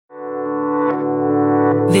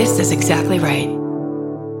This is exactly right.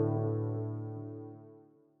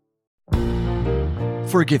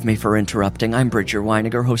 Forgive me for interrupting. I'm Bridger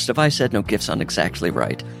Weiniger, host of I Said No Gifts on Exactly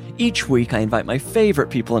Right. Each week, I invite my favorite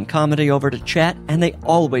people in comedy over to chat, and they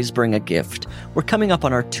always bring a gift. We're coming up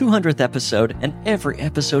on our 200th episode, and every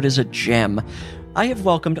episode is a gem. I have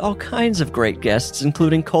welcomed all kinds of great guests,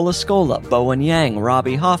 including Cola Scola, Bowen Yang,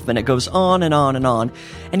 Robbie Hoffman. It goes on and on and on.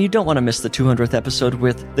 And you don't want to miss the 200th episode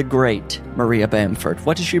with the great Maria Bamford.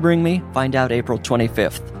 What does she bring me? Find out April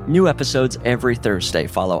 25th. New episodes every Thursday.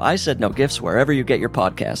 Follow I Said No Gifts wherever you get your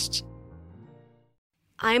podcasts.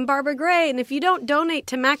 I'm Barbara Gray, and if you don't donate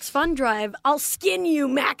to Max Fun Drive, I'll skin you,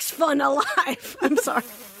 Max Fun, alive. I'm sorry.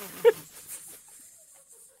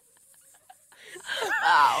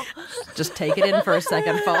 Wow. Just take it in for a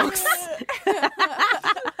second, folks.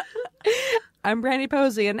 I'm Brandy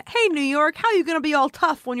Posey, and hey, New York, how you going to be all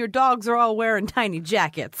tough when your dogs are all wearing tiny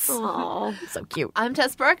jackets? Oh, so cute. I'm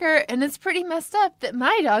Tess Barker, and it's pretty messed up that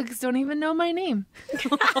my dogs don't even know my name.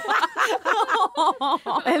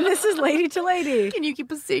 And this is Lady to Lady. Can you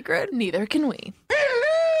keep a secret? Neither can we.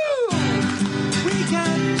 Hello! We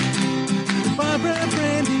got Barbara,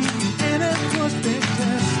 Brandy, and of course Big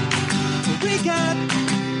Tess. We got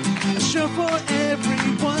a show for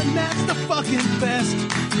everyone that's the fucking best.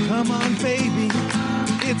 Come on, baby,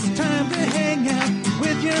 it's time to hang out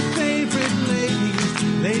with your favorite ladies.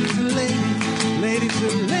 Ladies and ladies, ladies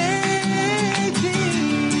and ladies.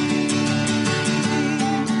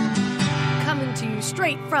 Coming to you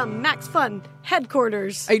straight from Max Fun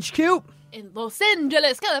headquarters. HQ. In Los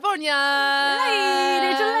Angeles, California.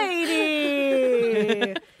 Lady to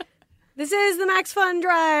Lady. This is the Max Fun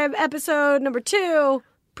Drive, episode number 2.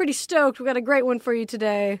 Pretty stoked. We got a great one for you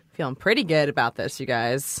today. Feeling pretty good about this, you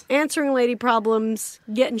guys. Answering lady problems,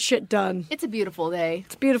 getting shit done. It's a beautiful day.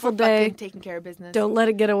 It's a beautiful We're day. fucking taking care of business. Don't let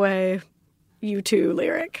it get away. You too,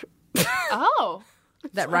 lyric. Oh.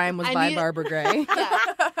 That rhyme was by Barbara Gray. Yeah.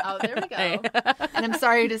 Oh, there we go. And I'm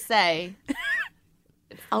sorry to say,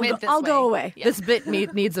 I'll go away. Yeah. This bit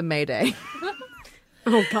needs a Mayday.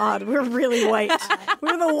 Oh, God, we're really white.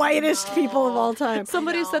 We're the whitest people of all time.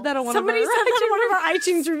 Somebody said that on one Somebody of our said that on one of our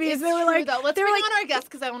iTunes reviews. It's They were true, like, though. Let's they were bring like, on our guest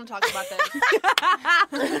because I want to talk about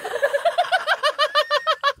this.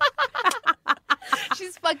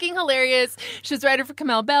 She's fucking hilarious. She's a writer for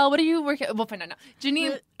Kamel Bell. What are you working? We'll find out now.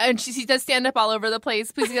 Janine, and she does stand up all over the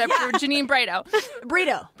place. Please get up for Janine Brito.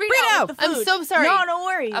 Brito. I'm so sorry. No, no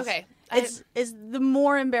worries. Okay. It's the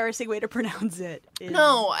more embarrassing way to pronounce it.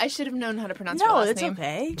 No, I should have known how to pronounce her No, last it's name.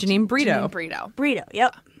 okay. Janine Brito. Janine Brito. Brito,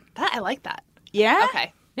 yep. I like that. Yeah?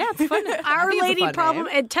 Okay. Yeah, it's fun. Our lady problem,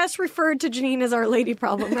 and Tess referred to Janine as our lady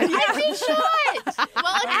problem. Right? I should. Well,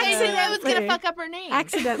 okay, I was going to Accidentally. fuck up her name.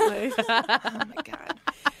 Accidentally. Oh, my God.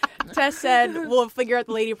 Tess said, we'll figure out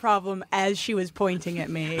the lady problem as she was pointing at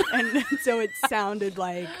me. And so it sounded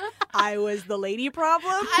like I was the lady problem.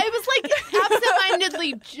 I was like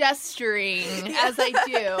absentmindedly gesturing as I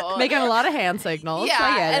do. Making a lot of hand signals. Yeah,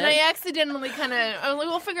 I get and it. I accidentally I was like,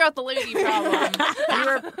 we'll figure out the lady problem. You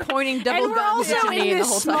were pointing double And we're guns also at in Janine the this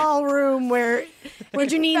whole time. small room where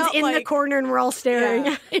Janine's felt in the like- corner and we're all staring.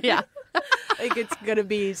 Yeah. Yeah. Like it's going to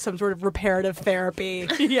be some sort of reparative therapy.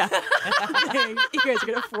 Yeah. You guys are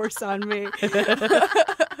going to force on me.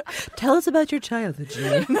 Tell us about your childhood,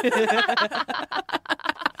 Janine.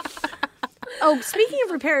 Oh, speaking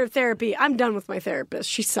of reparative therapy, I'm done with my therapist.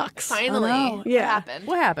 She sucks. Finally. Oh, no. Yeah. What happened?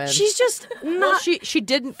 What happened? She's just well, not. she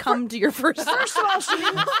didn't come to your first. First of all, she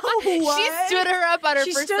didn't. She stood her up on her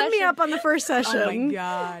She first stood session. me up on the first session. Oh, my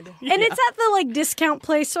God. And it's at the like discount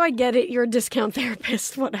place, so I get it. You're a discount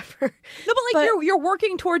therapist, whatever. No, but like you're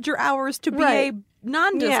working towards your hours to be Right. a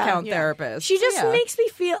non-discount Yeah. therapist. She just Yeah. makes me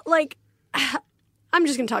feel like I'm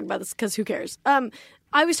just gonna talk about this because who cares?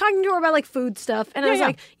 I was talking to her about like food stuff, and I was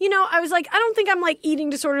like, I don't think I'm like eating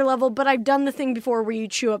disorder level, but I've done the thing before where you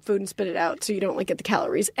chew up food and spit it out, so you don't like get the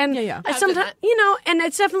calories. And I I've done sometimes, that. and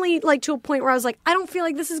it's definitely like to a point where I was like, I don't feel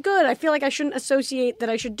like this is good. I feel like I shouldn't associate that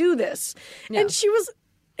I should do this. And she was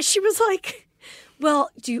like, well,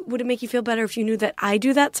 would it make you feel better if you knew that I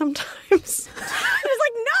do that sometimes? I was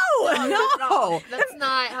like, no. That's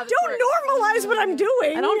not how this Don't works. normalize what I'm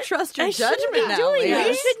doing. I don't trust your I shouldn't judgment be now, doing Leah. You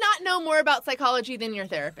this. should not know more about psychology than your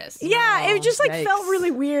therapist. Yeah, it just like yikes. felt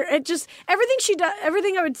really weird. It just everything she does,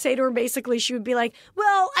 everything I would say to her, basically, she would be like,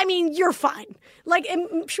 "Well, I mean, you're fine." Like,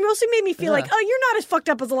 and she mostly made me feel like, "Oh, you're not as fucked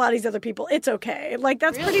up as a lot of these other people. It's okay." Like,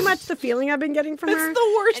 that's pretty much the feeling I've been getting from her. It's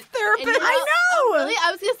the worst therapist. And I know. Oh, really?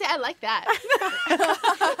 I was gonna say I like that.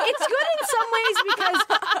 It's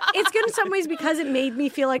good in some ways because it made me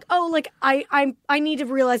feel like, oh, like I need to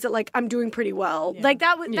realize that like I'm doing pretty well. Like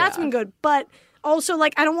that's been good, but also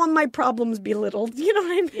like I don't want my problems belittled. You know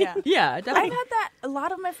what I mean? Yeah. Yeah, I've definitely. had that. A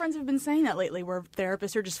lot of my friends have been saying that lately, where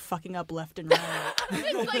therapists are just fucking up left and right.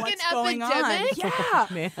 It's like What's an going on? epidemic. Yeah,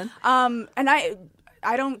 Man. And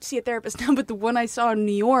I don't see a therapist now, but the one I saw in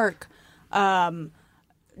New York,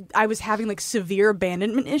 I was having like severe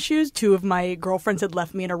abandonment issues. 2 of my girlfriends had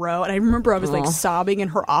left me in a row, and I remember I was like sobbing in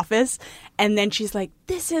her office, and then she's like,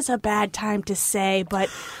 "This is a bad time to say, but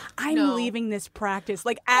I'm leaving this practice."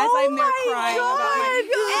 Like as I'm there crying about my and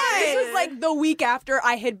this was like the week after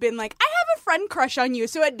I had been like, "I have a friend crush on you,"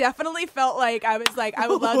 so it definitely felt like I was like, "I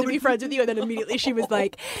would love to be friends with you," and then immediately she was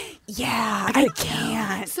like, "Yeah, I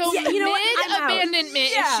can't." So Yeah, you know what? I'm out.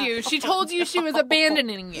 mid-abandonment issue. She told you she was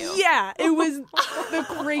abandoning you. Yeah, it was the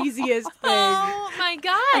craziest thing. Oh my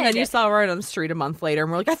god! And then you saw her out on the street a month later,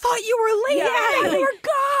 and we're like, I thought you were leaving. Yeah, you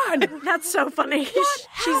were gone. That's so funny.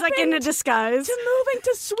 She's like in a disguise. To moving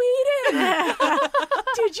to Sweden.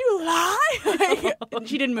 Did you lie? Like,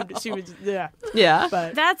 she didn't move to. She was Yeah.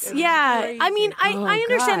 But That's it was I mean, I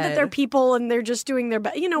understand that God. they're people and they're just doing their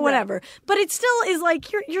best, whatever. But it still is like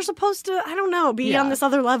you're supposed to, I don't know, be on this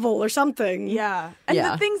other level or something. yeah. And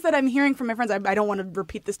Yeah. the things that I'm hearing from my friends, I don't want to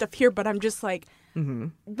repeat this stuff here, but I'm just like,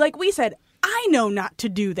 like we said, I know not to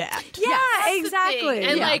do that. Yeah, That's the exactly. thing.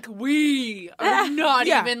 And like we are not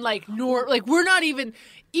even like we're not even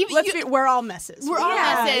We're all messes. We're all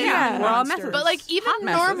messes. Yeah. We're all messes. But like even Hot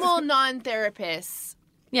messes. normal non-therapists,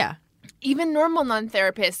 Yeah. even normal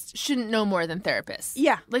non-therapists shouldn't know more than therapists.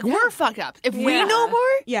 Yeah. Like we're fucked up. If we Yeah. know more,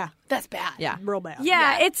 Yeah. that's bad. Yeah. Real bad.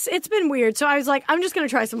 Yeah, it's been weird. So I was like, I'm just gonna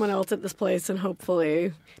try someone else at this place and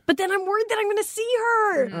hopefully. But then I'm worried that I'm gonna see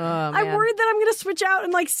her. I'm man. worried that I'm gonna switch out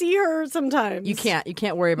and like see her sometimes. You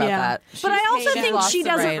can't worry about Yeah. that. But I also She's think lost she the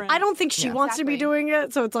doesn't. right. I don't think she wants to be Exactly. doing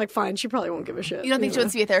it. So it's like fine. She probably won't give a shit. You don't think she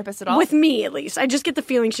wants to be a therapist at all? With me at least. I just get the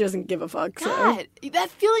feeling she doesn't give a fuck. So. God, that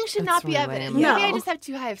feeling should not be really evident. lame. Maybe I No. just have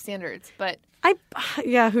too high of standards, but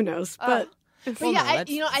Yeah, who knows? But But yeah,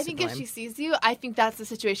 that's I think if sublime. she sees you, I think that's the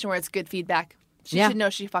situation where it's good feedback. She Yeah. should know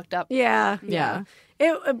she fucked up. yeah.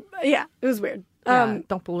 It was weird.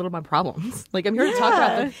 Don't belittle my problems. Like I'm here to talk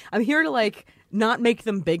about them. I'm here to like not make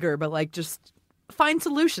them bigger, but like just find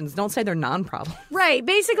solutions. Don't say they're non-problems. Right.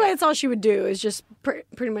 Basically, that's all she would do is just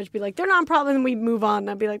pretty much be like, they're not a problem, and we'd move on. And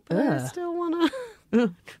I'd be like, but I still want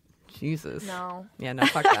to. Jesus. No. Yeah, no,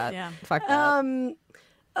 fuck that. Yeah. Fuck that.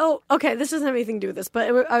 Oh, okay. This doesn't have anything to do with this, but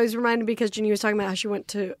I was reminded because Janine was talking about how she went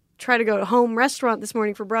to try to go to home restaurant this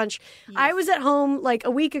morning for brunch. I was at home like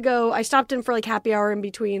a week ago. I stopped in for like happy hour in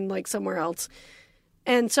between like somewhere else.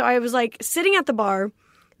 And so I was like sitting at the bar.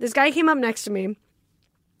 This guy came up next to me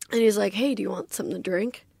and he's like, "Hey, do you want something to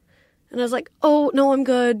drink?" And I was like, "Oh, no, I'm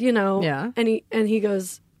good, Yeah. And he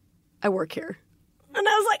goes, "I work here." And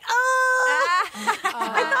I was like, "Oh,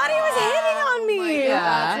 I thought he was hitting on me."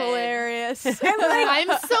 That's hilarious.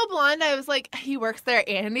 I'm so blonde. I was like, he works there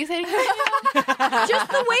and he's hitting me. Just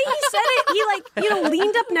the way he said it, he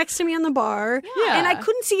leaned up next to me on the bar, Yeah. and I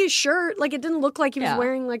couldn't see his shirt. Like it didn't look like he was Yeah.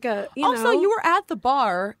 wearing like a. Also, you were at the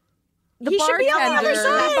bar. he should be on the other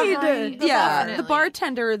side. Yeah, the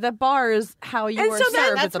bartender. The bar is how you And are so then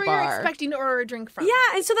served at That's the where bar. you're expecting to order a drink from.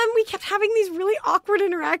 Yeah, and so then we kept having these really awkward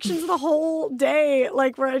interactions the whole day,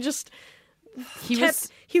 like where I just he kept.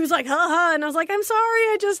 He was like, "Ha," and I was like, "I'm sorry,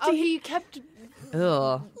 I just." Oh, he kept.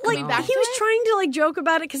 Ugh. like coming back he to was it? trying to like joke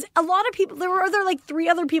about it because a lot of people there were like 3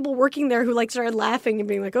 other people working there who like started laughing and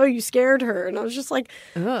being like, "Oh, you scared her," and I was just like,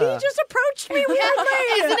 "He just approached me weirdly."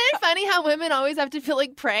 Isn't it funny how women always have to feel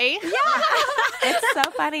like prey? It's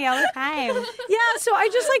so funny all the time. Yeah, so I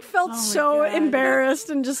just like felt so embarrassed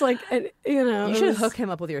and just like You it should was, hook him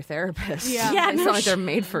up with your therapist. Yeah. Yeah, They no sound like they're sh-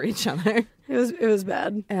 made for each other. it was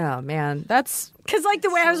bad Oh man, that's because like the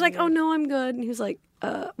way I was like, "Oh no, I'm good," and he was like,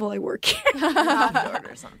 "Well, I work here." Have to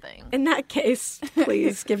order something. In that case,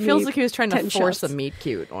 please give me. feels like he was trying to 10 force shots. a meet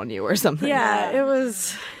cute on you or something. Yeah, it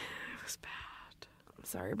was bad. I'm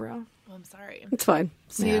sorry, bro. Oh, I'm sorry. It's fine.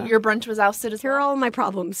 So your brunch was ousted as Here are well? all my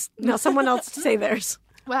problems. Now someone else say theirs.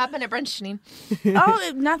 What happened at brunch, Janine?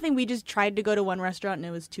 Oh, nothing. We just tried to go to one restaurant and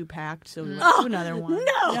it was too packed, so we went to another one.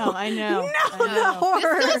 No, I know. No, the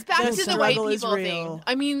horror. This goes back The to the white struggle is people real. thing.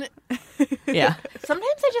 I mean, Yeah.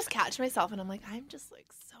 sometimes I just catch myself and I'm like, I'm just like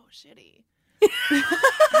so shitty.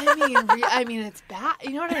 I mean, it's bad.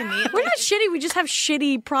 You know what I mean? We're not shitty. We just have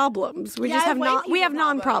shitty problems. We just have white we have people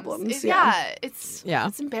non-problems. It's Yeah.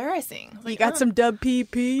 it's embarrassing. You Like, got some dub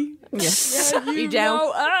PP? Yes. You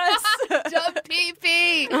don't. Dumb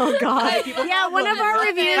pee-pee. Oh God! Yeah, one of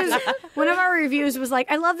our reviews was like,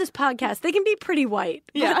 "I love this podcast. They can be pretty white."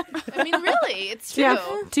 Yeah. I mean, really, it's true.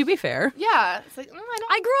 Yeah. To be fair. Yeah. It's like,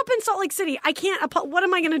 I grew up in Salt Lake City. I can't. What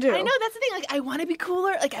am I going to do? I know, that's the thing. Like, I want to be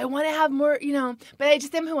cooler. Like, I want to have more, but I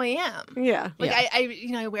just am who I am. Yeah. Like, Yeah.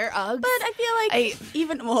 I wear Uggs. But I feel like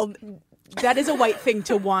that is a white thing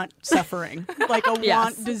to want suffering. Like a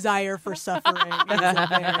Yes. desire for suffering. Is a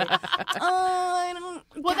very, I don't.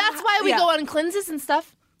 Well, that's why we go on cleanses and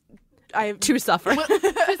stuff. To suffer.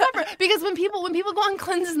 To suffer. Because when people go on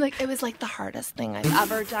cleanses, like it was like the hardest thing I've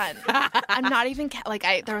ever done. I'm not even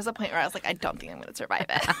there was a point where I was like, I don't think I'm going to survive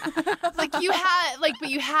it. Like but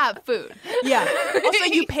you have food. Yeah. Also,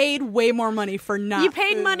 you paid way more money for not. You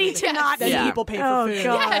paid money to not than eat. people pay for Oh, food.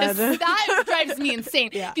 God. Yes, that drives me insane.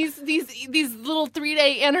 Yeah. These little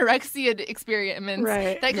 3-day anorexia experiments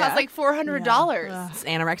Right. that cost like $400. It's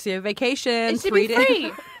anorexia vacation. It should 3 be day,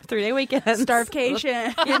 free. 3-day weekend.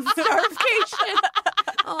 Starvcation. Starvation.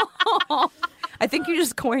 I think you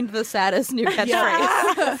just coined the saddest new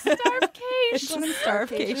catchphrase. Starvation.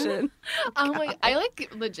 Starvation. Oh my! I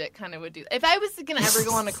like legit kind of would do. If I was gonna ever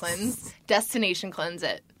go on a cleanse, destination cleanse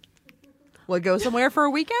it. Well, go somewhere for a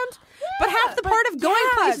weekend? But half the part of going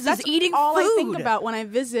places that's is eating all food. I think about when I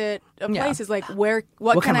visit a Yeah. place is like, what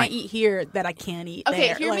can I eat here that I can't eat Okay,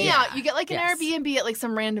 there? hear me Like, out. You get like an Yes. Airbnb at like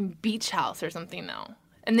some random beach house or something though,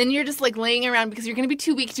 and then you're just like laying around because you're gonna be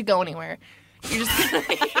too weak to go anywhere. You're just gonna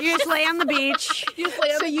You just lay on the beach, you just lay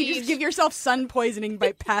on So the you beach. just give yourself sun poisoning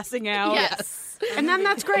by passing out. yes. and then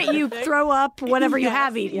that's great. You throw up whatever you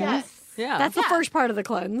have eaten. Yes. Yeah. That's the first part of the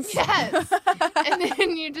cleanse. Yes. And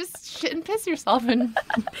then you just shit and piss yourself and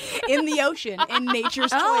In the ocean, in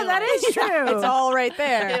nature's toilet. Oh, that is true. It's all right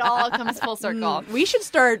there. it all comes full circle. We should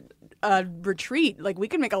start a retreat. Like we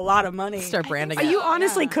could make a lot of money. Start branding it. You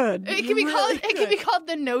honestly could. It could be called. It could be called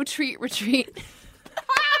the No Treat Retreat.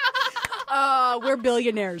 We're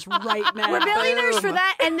billionaires right now. We're billionaires for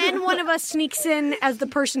that, and then one of us sneaks in as the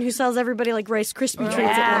person who sells everybody like Rice Krispie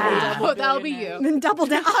treats at Oh, that'll be you. and then double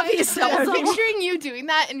down. Obviously, I was picturing you doing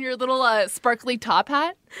that in your little sparkly top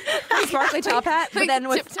hat. Sparkly top hat, but then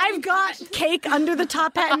with I've got cake under the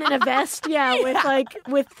top hat and then a vest. Yeah,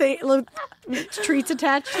 with little treats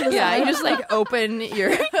attached. To the yeah, side. you just like open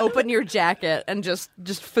your jacket and just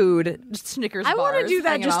food, just Snickers I bars. want to do that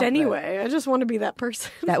hanging just off there. anyway. I just want to be that person.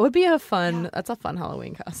 That would be a fun. That's a fun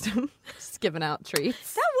Halloween costume. Just giving out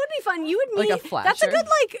treats. That would be fun. You would Like meet. a flasher. That's a good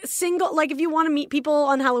single. Like if you want to meet people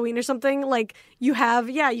on Halloween or something, like you have.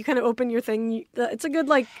 Yeah, you kind of open your thing. It's a good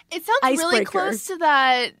It sounds really icebreaker. close to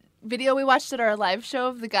that video we watched at our live show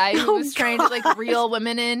of the guy who was trying to like reel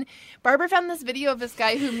women in. Barbara found this video of this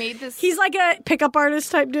guy who made this. He's like a pickup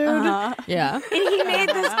artist type dude. Yeah. And he made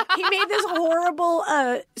this horrible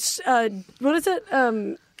what is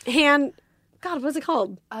it? Hand God, what's it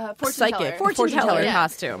called? fortune Psychic teller. Fortune teller. Yeah.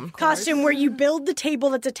 costume. Costume where you build the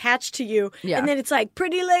table that's attached to you, Yeah. and then it's like,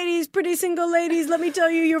 pretty ladies, pretty single ladies, let me tell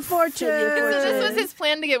you your fortune. So this was his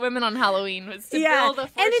plan to get women on Halloween was to build a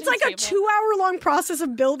fortune and it's like table. a 2-hour-long process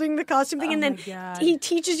of building the costume thing, and then God. he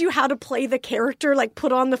teaches you how to play the character, like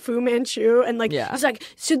put on the Fu Manchu, and like Yeah. he's like,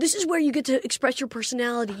 so this is where you get to express your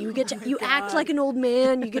personality. You get to you act like an old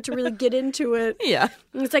man. You get to really get into it. Yeah.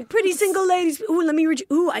 And it's like pretty single ladies. Ooh, let me read.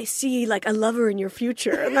 Ooh, I see like a lover in your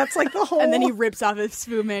future, and that's like the whole. And then he rips off his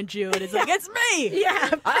Fu Manchu and it's like, it's me! yeah,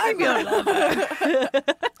 I'm your lover.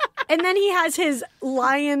 and then he has his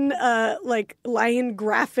lion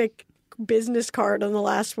graphic business card on the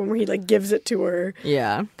last one where he like gives it to her.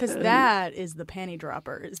 Yeah. Because that is the panty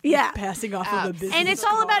dropper. Is Yeah. passing off of a business And it's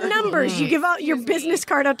all about numbers. You give out your business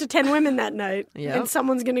card out to 10 women that night, Yep. and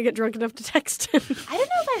someone's going to get drunk enough to text him. I don't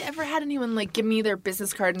know if I've ever had anyone like give me their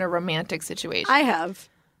business card in a romantic situation. I have.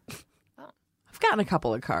 I've gotten a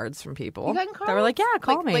couple of cards from people. You gotten They were like, yeah,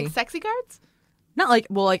 call me. Like sexy cards? Not like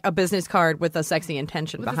a business card with a sexy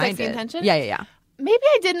intention With a behind sexy it. intention? Yeah. Maybe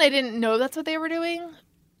I didn't. I didn't know that's what they were doing.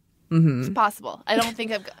 Mm-hmm. It's possible. I don't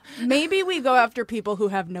think I've got. Maybe we go after people who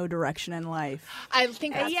have no direction in life. I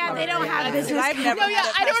think that's Yeah, what they it don't is. have business I've never No, yeah,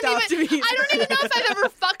 had it I passed off to don't me. even. I don't even know if I've ever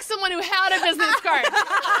fucked someone who had a business card.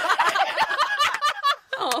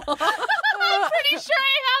 I'm pretty sure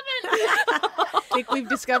I haven't. I think we've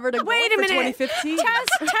discovered a goal Wait a for minute. 2015. Tess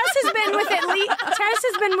has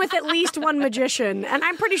been with at least one magician, and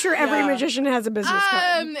I'm pretty sure every magician has a business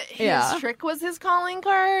card. His trick was his calling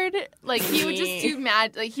card. Like he would just do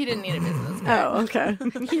mad. Like he didn't need a business card. Oh, okay.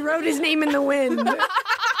 He wrote his name in the wind.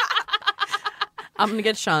 I'm going to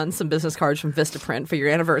get Sean some business cards from Vistaprint for your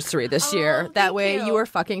anniversary this year. That way you are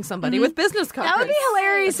fucking somebody with business cards. That would be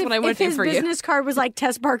hilarious That's what I would if do his for you. business card was like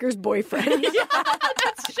Tess Barker's boyfriend.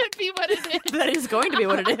 That should be what it is. That is going to be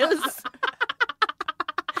what it is.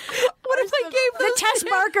 What if I gave The Tess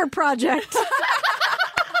Barker Project.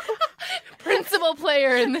 Principal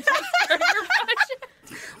player in the Tess Barker project.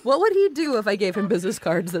 What would he do if I gave him business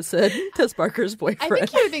cards that said Tess Barker's I boyfriend? think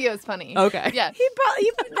he would think it was funny. Okay. Yeah. He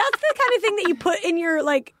probably, that's the kind of thing that you put in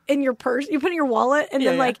your purse, you put in your wallet, and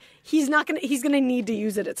then yeah. he's gonna need to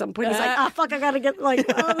use it at some point. He's like, fuck, I gotta get this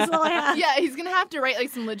is all I have. Yeah, he's gonna have to write like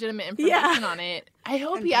some legitimate information on it. I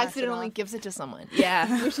hope he accidentally gives it to someone.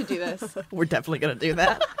 Yeah, we should do this. We're definitely going to do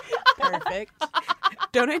that. Perfect.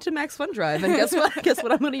 Donate to Max Fun Drive, and guess what? Guess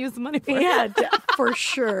what I'm going to use the money for? Yeah, for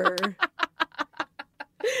sure.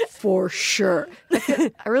 For sure.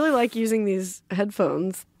 I really like using these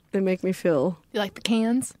headphones. They make me feel, You like the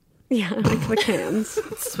cans? I like the cans.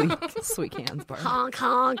 Sweet cans, Barb. Honk,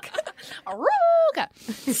 honk. Aruga.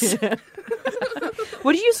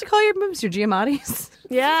 What did you used to call your boobs? Your Giamattis?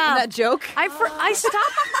 Yeah. That joke? I stopped.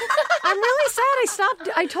 I'm really sad. I stopped.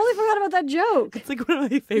 I totally forgot about that joke. It's like one of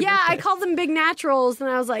my favorite Yeah, I things. called them Big Naturals, and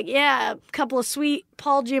I was like, yeah, a couple of sweet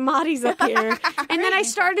Paul Giamattis up here. And then I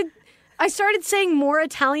started saying more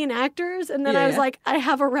Italian actors, and then I was like, I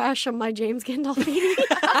have a rash on my James Gandolfini.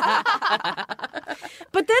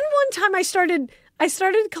 But then one time I started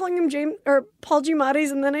calling them Paul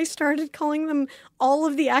Giamatti's, and then I started calling them all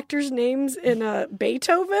of the actors' names in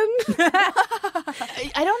Beethoven.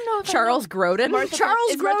 I don't know if Charles Grodin?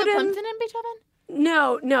 Charles Is Martha Grodin. Plimpton in Beethoven?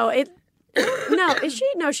 No, is she?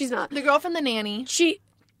 No, she's not. The girl from The Nanny. She.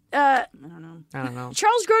 I don't know.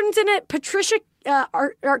 Charles Grodin's in it. Patricia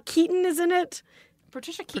Keaton is in it.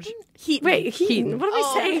 Patricia Keaton? Heaton. What am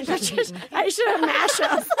I saying? Patricia. I should have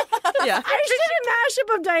mashup. Yeah. I should have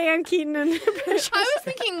mashup of Diane Keaton and Patricia. I was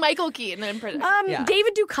thinking Michael Keaton in Yeah.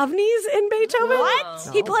 David Duchovny's in Beethoven. What?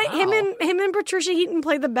 He played wow. him and Patricia Heaton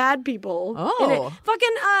play the bad people. Oh. in it.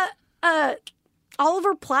 Fucking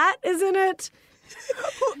Oliver Platt is in it.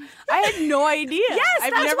 I had no idea. Yes,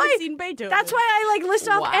 I've that's never why, seen Beethoven. That's why I list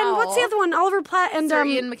off. And what's the other one? Oliver Platt and Sir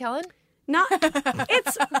Ian McKellen? not.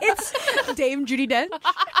 It's Dame Judi Dench.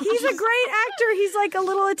 he's a great actor. He's like a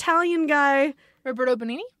little Italian guy. Roberto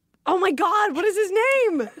Benigni? Oh my God, what is his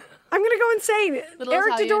name? I'm gonna go insane. Little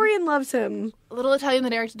Eric Italian. Dodorian loves him. Little Italian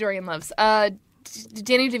that Eric Dorian loves. Danny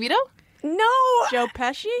DeVito? No, Joe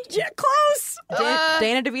Pesci. yeah, close.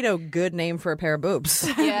 Dana DeVito, good name for a pair of boobs.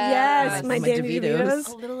 Yes, my my Danny DeVitos.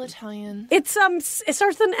 A DeVitos. little Italian. It's it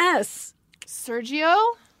starts with an S. Sergio?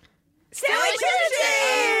 Stanley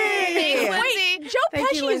Thanks, Lindsay. Joe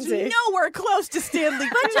Thank you, Pesci is Lindsay. nowhere close to Stanley.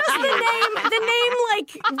 But just the name like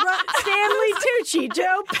Stanley Tucci,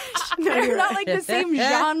 Joe Pesci. No, They're you're not right. like the same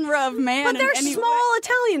genre of man. But they're in any small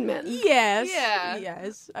Italian men. way. Yes. Yeah.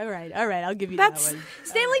 Yes. All right. I'll give you That's that one.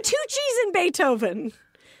 Stanley Tucci's in Beethoven.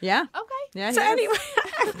 Yeah. Okay. Yeah. So he is. anyway,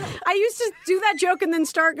 I used to do that joke and then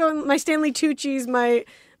start going my Stanley Tucci's, my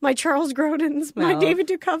Charles Grodin's, my Well. David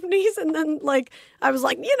Duchovny's, and then I was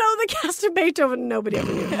like, the cast of Beethoven. Nobody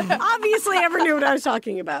ever knew. Obviously, ever knew what I was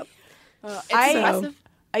talking about. Impressive.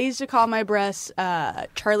 I used to call my breasts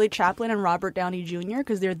Charlie Chaplin and Robert Downey Jr.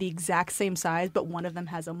 because they're the exact same size, but one of them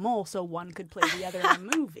has a mole, so one could play the other in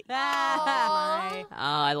a movie. Oh,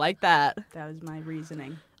 I like that. That was my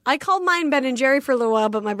reasoning. I called mine Ben and Jerry for a little while,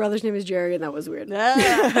 but my brother's name is Jerry, and that was weird.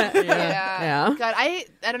 Yeah. God, I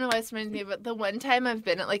don't know why this reminds me, but the one time I've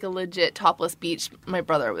been at like a legit topless beach, my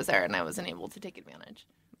brother was there and I wasn't able to take advantage.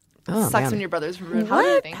 Oh, Sucks man. when your brother's ruined How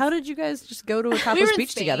everything. did you guys just go to a we topless were in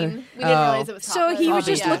beach Spain. together? We didn't realize it was So topless. he was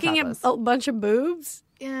just Yeah. looking at Topless. a bunch of boobs?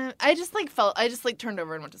 Yeah, I just turned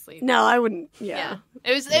over and went to sleep. No, I wouldn't. Yeah.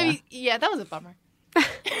 It was, that was a bummer.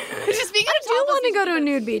 Just speaking I of do want to topless go to a beaches,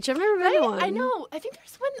 nude beach. I've never been to one. I know. I think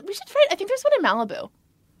there's one. We should try. I think there's one in Malibu.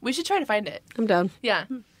 We should try to find it. I'm down. Yeah.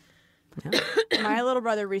 My little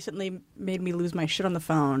brother recently made me lose my shit on the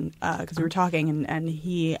phone because we were talking, and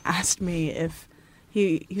he asked me if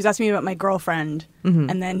he was asking me about my girlfriend,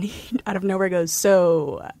 and then he, out of nowhere, goes,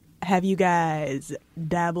 "So, have you guys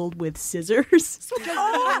dabbled with scissors?"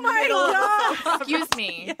 Oh my God. Excuse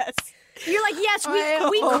me. Yes. You're like, yes,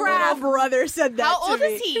 we My craft. little brother said that. How to old me.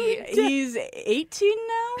 is he? He's 18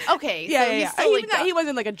 now. Okay. Yeah, so yeah, he's yeah. still Even that, he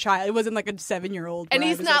wasn't like a child. He wasn't like a 7-year-old. And where I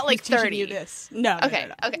he's was not, like, like, "Who's teaching you 30. this?" No. Okay.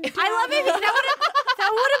 Okay. I love it. That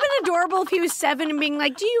would have been adorable if he was 7 and being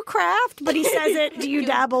like, "Do you craft?" But he says it. Do you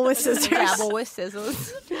dabble with scissors? Dabble with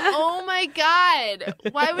scissors. Oh my God!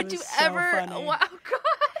 Why would you was so ever? funny. Wow, God!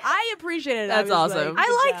 I appreciate it. That's I was awesome. Like,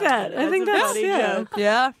 I like "Good job." that. I think a that's funny yeah. joke.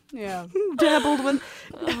 Yeah. Yeah. Dabbled with.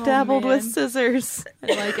 Dabbled with scissors.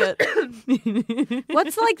 I like it.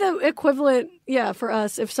 What's like the equivalent, for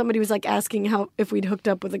us if somebody was like asking if we'd hooked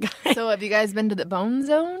up with a guy? So have you guys been to the Bone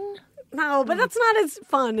Zone? No, but that's not as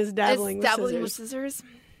fun as dabbling with Dabbling with scissors.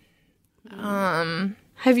 scissors?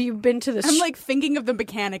 Have you been to the? I'm like thinking of the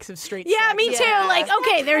mechanics of straight. yeah, sex. me too. Like,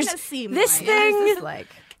 okay, there's this thing. Like,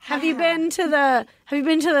 Have you been to the? Have you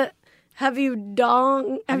been to the? Have you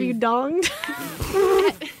donged? Have you donged?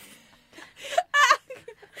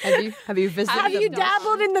 have you visited? Have you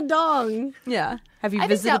dabbled in the dong? Yeah. Have you think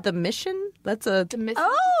visited that- the mission? That's a.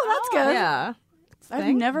 Oh, that's good. Yeah.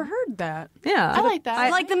 I've never heard that. Yeah. I like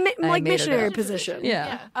that. Like the I like made it missionary up. position.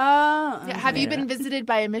 Yeah. Yeah, have you been visited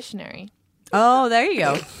by a missionary? Oh, there you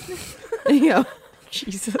go. There you go.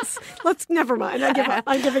 Jesus. Let's never mind. I give up.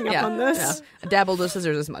 I'm giving up on this. Yeah. Dabbled with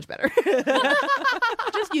scissors is much better.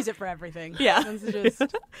 Just use it for everything. Yeah. It's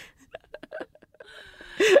just...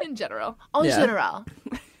 In general. En Yeah. general.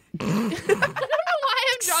 I don't know why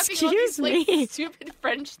I'm dropping all Excuse these like me. stupid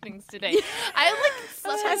French things today. I like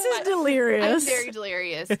slept This on is my- delirious. I'm very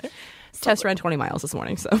delirious. Tess ran 20 miles this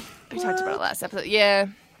morning, so. We talked about it last episode. Yeah.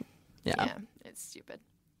 Yeah. Yeah. It's stupid.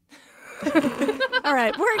 All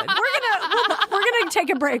right, we're gonna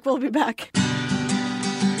take a break. We'll be back.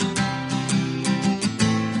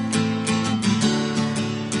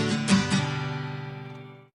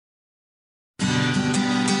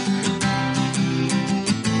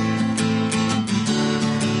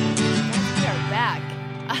 We are back.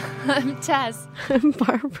 I'm Tess.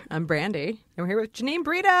 Barbara. I'm Brandy, and we're here with Janine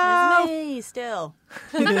Brito. Hey, still.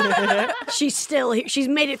 She's still here. She's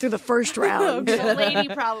made it through the first round. The lady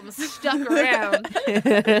problem stuck around.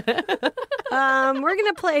 We're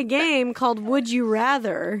gonna play a game called Would You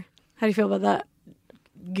Rather. How do you feel about that?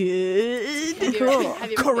 Good. Cool.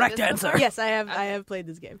 Have you ever Correct played this answer. Yes, I have. I have played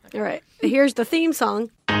this game. All right. Here's the theme song.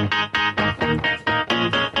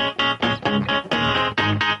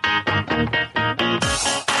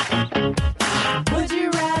 Would you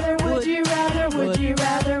rather? Would you rather? Would you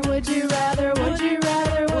rather? Would you rather? Would you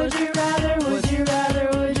rather? Would you rather? Would you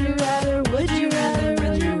rather? Would you rather? Would you rather?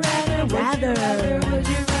 Would you rather? Rather? Would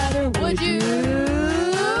you rather? Would you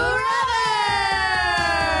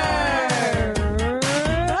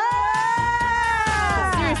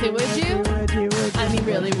Seriously, would you? I mean,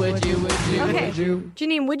 really, would you? Would you? Okay.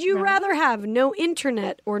 Janine, would you rather have no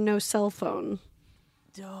internet or no cell phone?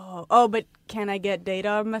 Oh, but can I get data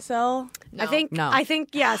on my cell? No. I think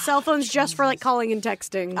yeah, cell phones just for like calling and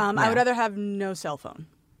texting. I would rather have no cell phone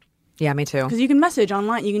Yeah, me too. because you can message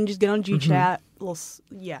online. You can just get on GChat.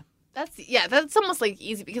 Yeah. That's almost like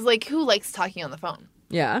easy because like who likes talking on the phone?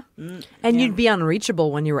 Yeah. And you'd be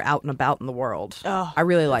unreachable when you were out and about in the world. Oh, I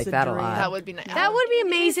really like that's a that a dream. lot. That would be nice. That would be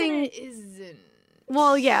amazing. Isn't.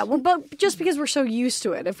 Well, yeah, but just because we're so used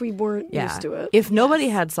to it, if we weren't Yeah. used to it. If nobody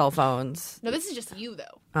had cell phones, No, this is just you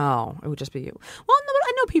though. oh, it would just be you. Well, no, but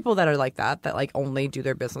I know people that are like that like only do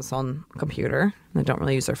their business on computer. They don't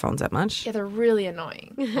really use their phones that much. Yeah, they're really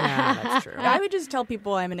annoying. Yeah, that's true. I would just tell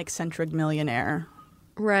people I'm an eccentric millionaire.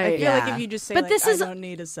 Right. I feel like if you just say, But like, this I is- don't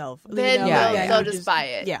need a cell phone. Then Yeah, they'll you just buy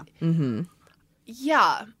it. Yeah.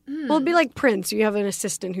 Yeah. Well, it'd be like Prince. You have an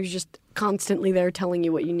assistant who's just constantly there telling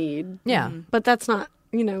you what you need. Yeah. But that's not,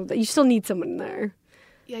 that you still need someone there.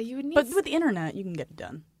 Yeah, you would need. But with the internet, you can get it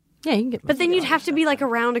done. Yeah, you can get But then you'd have to be like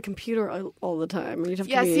around a computer all the time. You'd have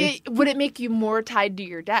yeah, to be... see, would it make you more tied to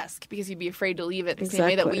your desk because you'd be afraid to leave it the same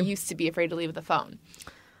way that we Exactly. used to be afraid to leave the phone?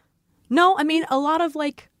 No, I mean a lot of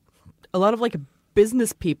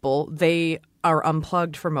business people, they are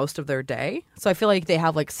unplugged for most of their day. So I feel like they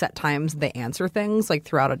have like set times they answer things like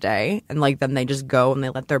throughout a day, and like then they just go and they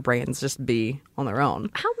let their brains just be on their own.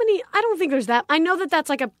 How many? I don't think there's that. I know that that's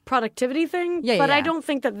like a productivity thing, Yeah, but I yeah. don't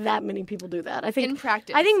think that many people do that. I think In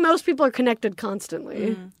practice. I think most people are connected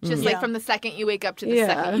constantly. Just like from the second you wake up to the Yeah.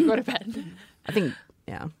 second you go to bed. I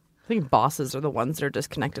think bosses are the ones that are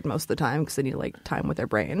disconnected most of the time because they need like time with their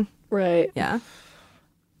brain. Right. Yeah.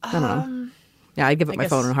 I don't know. Yeah, I'd give up my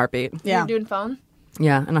phone in a heartbeat. Yeah. You're doing phone?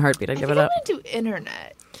 Yeah, in a heartbeat, I'd I give think it I'm up. gonna do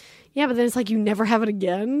internet. Yeah, but then it's like you never have it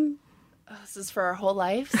again. This is for our whole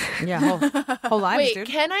lives. Yeah, whole lives, Wait, dude.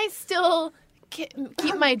 can I still keep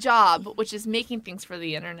my job, which is making things for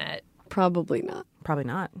the internet? Probably not. Probably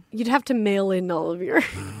not. You'd have to mail in all of your.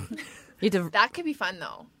 You'd have, That could be fun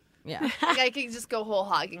though. yeah. Like I could just go whole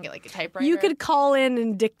hog and get like a typewriter. You could call in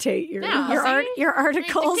and dictate your Yeah, see? your I mean,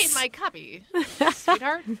 articles. dictate my copy,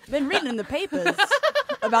 sweetheart. Been reading in the papers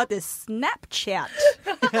about this Snapchat.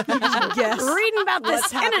 Guess Reading about this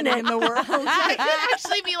what's happening internet. in the world. That could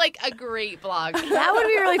actually be like a great blog. That would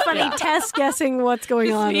be really funny. Tess guessing what's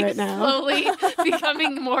going on Me right now. slowly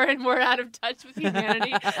becoming more and more out of touch with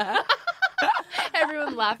humanity.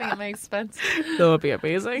 Everyone laughing at my expense. That would be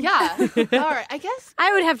amazing. Yeah. All right. I guess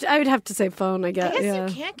I would have to say phone. I guess.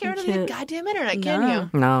 you can't get rid of the goddamn internet, can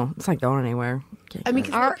you? No, it's not going anywhere. I mean,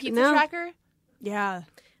 because pizza tracker. Yeah.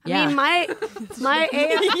 I mean, my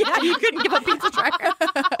you couldn't give a pizza tracker.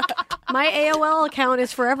 my AOL account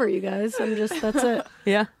is forever, you guys. that's it.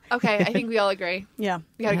 Yeah. Okay, I think we all agree. Yeah.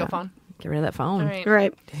 We gotta go phone. Get rid of that phone. All right.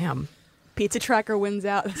 Right. Damn. Pizza tracker wins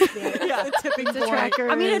out. The tipping point. Tracker.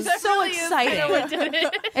 I mean, is- it's so exciting.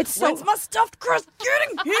 It's so. When's my stuffed crust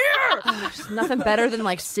getting here? There's nothing better than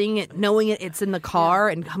like seeing it, knowing it's in the car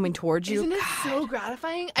and coming towards you. Isn't it so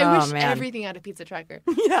gratifying? Oh, I wish man. everything had a pizza tracker.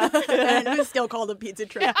 And it was still called a pizza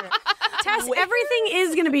tracker. Tess, everything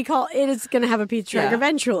is going to be called. It is going to have a pizza tracker Yeah.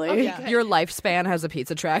 eventually. Your lifespan has a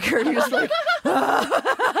pizza tracker. You're just like,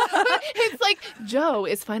 It's like Joe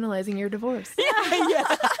is finalizing your divorce.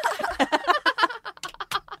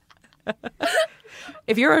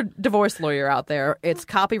 if you're a divorce lawyer out there, it's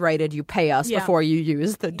copyrighted. You pay us Yeah. before you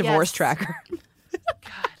use the divorce Yes. tracker.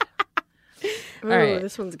 Ooh, right.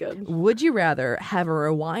 this one's good. Would you rather have a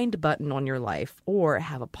rewind button on your life or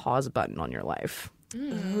have a pause button on your life?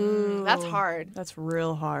 That's hard. That's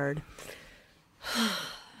real hard.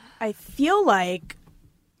 I feel like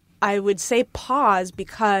I would say pause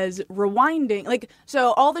because rewinding, like,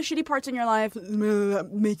 so all the shitty parts in your life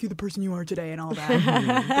make you the person you are today and all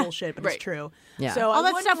that bullshit, but Right. it's true. Yeah. So All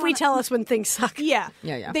that stuff we tell us when things suck. Yeah.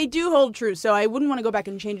 Yeah. They do hold true. So I wouldn't want to go back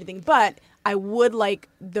and change anything, but I would like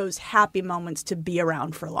those happy moments to be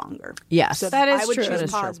around for longer. Yes. So That is I would true. choose That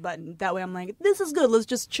is pause button. That way I'm like, this is good. Let's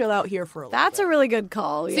just chill out here for a little That's bit. a really good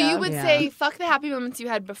call. So Yeah. you would say, fuck the happy moments you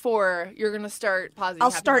had before. You're gonna start pausing. I'll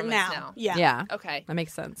happy start moments now. now. Yeah. Yeah. Okay. That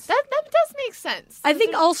makes sense. That does make sense. I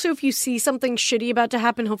think also if you see something shitty about to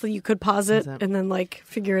happen, hopefully you could pause it and then like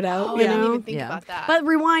figure it out. Oh, you I didn't know? even think Yeah. about that. But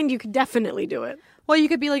rewind, you could definitely do it. Well, you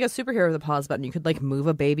could be like a superhero with a pause button. You could like move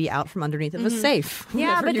a baby out from underneath of a safe.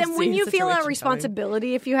 Yeah, Whenever but you then when see you a feel that situation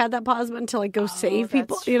responsibility, if you had that pause button to like go save that's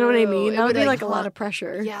people, you know what I true. mean? It That would would, be like, like a lot of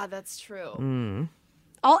pressure. yeah, that's true.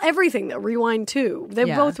 Everything though, rewind too. They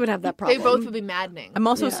Yeah. both would have that They problem. both would be maddening. I'm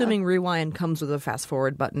also assuming rewind comes with a fast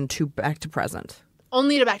forward button to back to present.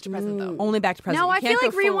 Only to back to present though. Only back to present. No, You I feel can't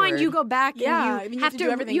like go rewind. forward. You go back. Yeah, and I mean, you have do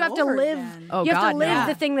everything You have to over live. again. Oh, you have God, to live no.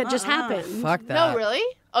 the thing that just happened. Fuck that. No, really?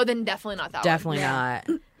 Oh, then definitely not that Definitely one. not.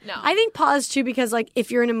 No. I think pause too because like if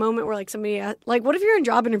you're in a moment where like somebody like what if you're in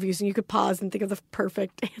job interviews and you could pause and think of the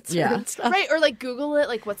perfect answer Yeah. and stuff. Right, or like Google it,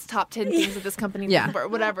 like what's top 10 things that this company Yeah. looking for,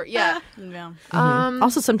 whatever. Yeah. Yeah.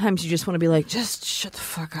 Also, sometimes you just want to be like, just shut the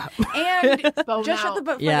fuck up. And Bone just shut out.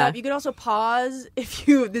 the fuck Yeah. up. You could also pause if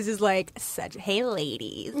you. This is like such. Hey,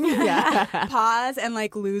 ladies. Yeah. Pause and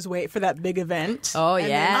like lose weight for that big event. Oh, and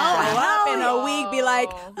yeah. Then show up in a week. Be like,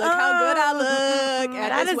 look how good I look at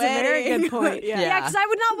That this is a very wedding. good point. yeah. Yeah, because I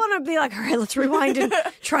would not want to be like, all right, let's rewind and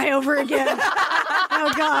try over again.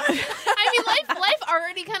 Oh God. I mean, life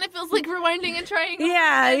already kind of feels like rewinding and trying.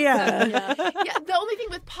 Yeah. Yeah, the only thing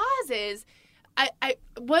with pause is, I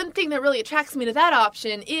one thing that really attracts me to that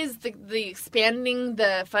option is the expanding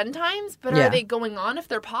the fun times. But Yeah. are they going on if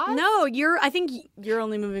they're paused? No, I think You're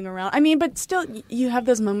only moving around. I mean, but still, you have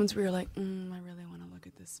those moments where you're like, I really want to look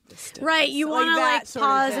at this. Still. right. You So, want to that like sort of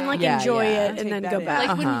pause thing. and like Yeah, enjoy yeah. it and Take then that go in. back.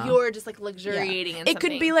 Like when you're just like luxuriating in It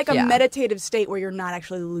could something. be like a Yeah. meditative state where you're not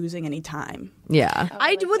actually losing any time. Yeah.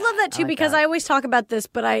 I would love that too because I always talk about this,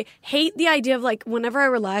 but I hate the idea of like whenever I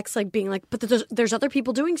relax, like being like, but there's other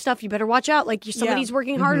people doing stuff. You better watch out. Like somebody's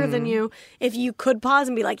working harder than you. If you could pause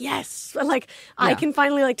and be like, yes, like I can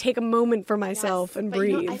finally like take a moment for myself and But,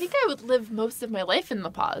 you know, breathe. I think I would live most of my life in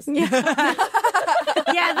the pause.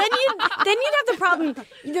 Yeah, then you'd have the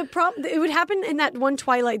problem. It would happen in that one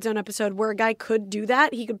Twilight Zone episode where a guy could do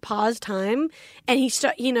that. He could pause time, and he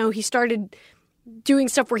started doing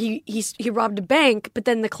stuff where he robbed a bank, but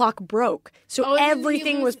then the clock broke, so Oh, and then he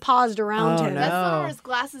everything was lose- paused around him. That's the one Oh. where his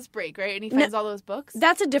glasses break, right? And he finds all those books.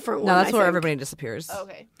 That's a different one. No, that's I where think. everybody disappears.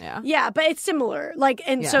 Okay. Yeah. Yeah, but it's similar. Like,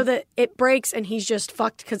 and so Yeah. that it breaks and he's just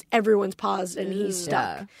fucked because everyone's paused and he's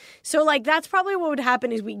stuck. Yeah. So, like, that's probably what would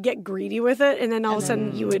happen is we get greedy with it, and then all of a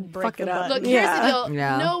sudden you would break fuck it the up. button. Look, here's yeah. the deal.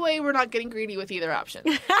 Yeah. No way we're not getting greedy with either option.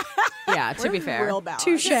 Yeah, to be fair. Real balance.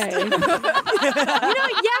 Touche. Yeah,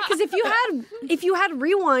 because if you had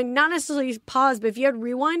rewind, not necessarily pause, but if you had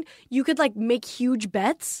rewind, you could like make huge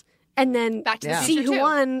bets and then Back to the see future, who too.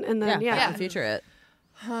 won, and then Yeah. yeah. The future it.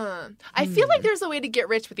 I feel like there's a way to get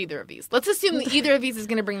rich with either of these. Let's assume that either of these is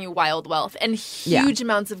going to bring you wild wealth and huge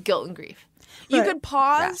amounts of guilt and grief. You could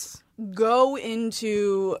pause, go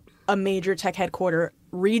into a major tech headquarter,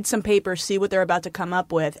 read some papers, see what they're about to come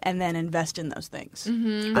up with, and then invest in those things.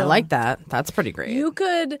 I like that. That's pretty great. You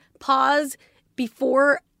could pause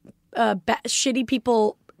before shitty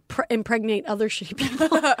people impregnate other shitty people.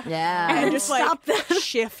 Yeah. And just stop like them.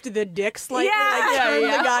 shift the dick slightly, Yeah. like turn the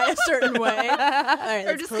guy a certain way. All right, Or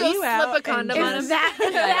let's just pull go you out slip a condom and on If him.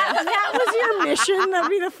 that was your mission, that'd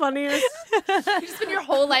be the funniest. You just spend your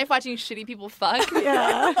whole life watching shitty people fuck.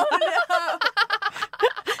 Yeah.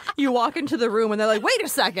 You walk into the room and they're like, wait a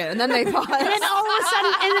second. And then they pause. And then all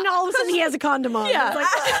of a sudden he has a condom on. Yeah. It's like,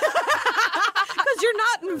 Because you're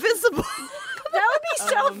not invisible. that would be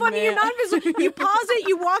so funny. man. You're not invisible. You pause it,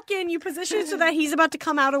 you walk in, you position it so that he's about to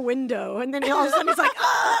come out a window, and then all of a sudden it's like,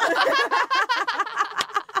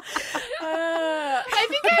 I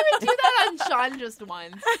think I would do that on Sean just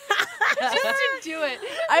once. Just to do it.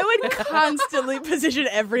 I would constantly position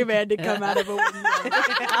every man to come out of a window.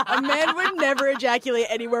 A man would never ejaculate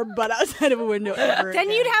anywhere but outside of a window ever. then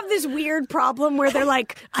you'd have this weird problem where they're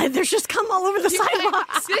like, there's just cum all over the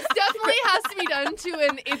sidewalks. This definitely has to be done to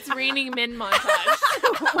an "It's Raining Men"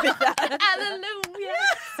 montage.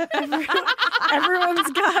 Hallelujah.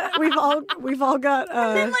 Everyone's got. We've all got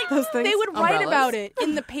those things. They would write Umbrellas. about it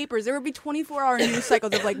in the papers. There would be 24-hour news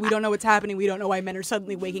cycles of like, we don't know what's happening. We don't know why men are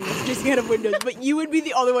suddenly waking up just out of windows. But you would be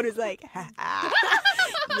the only one who's like, ha, ha.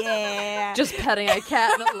 Yeah. Just petting a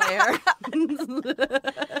cat in a lair.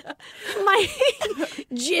 My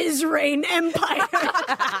jizz rain empire.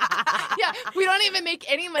 Yeah, we don't even make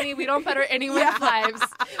any money. We don't better anyone's lives.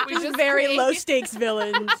 We just very create- low stakes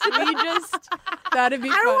villains. We just that'd be.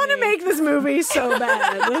 I want to make this movie so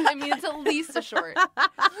bad. I mean, it's at least a short.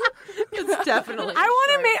 It's definitely. I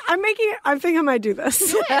want to make. I'm making. I think I might do this.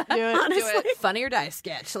 do it. Honestly, Funny or die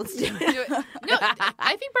sketch. Let's do it. Do it. No,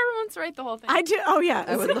 I think Barbara wants to write the whole thing. I do. Oh yeah,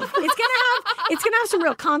 it's gonna have some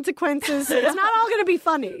real consequences. It's not all gonna be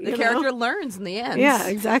funny. The character learns in the end. Yeah,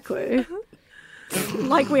 exactly.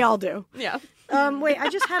 Like we all do. Yeah. Wait, I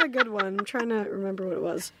just had a good one. I'm trying to remember what it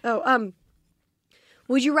was. Oh,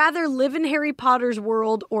 would you rather live in Harry Potter's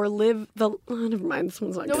world or live the? Oh, never mind. This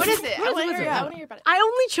one's not No, good. what is it? I want to hear about it. I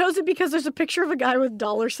only chose it because there's a picture of a guy with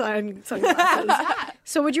 $ sunglasses.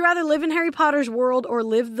 So, would you rather live in Harry Potter's world or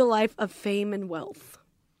live the life of fame and wealth?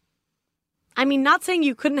 I mean, not saying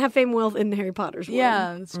you couldn't have fame and wealth in Harry Potter's world.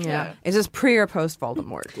 Yeah, that's true. Yeah. Is this pre or post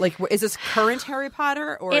Voldemort? Like, is this current Harry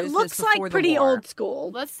Potter or It is looks this before like the pretty war? old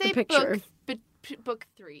school. Let's the say picture. book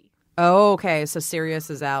 3. Oh, okay. So Sirius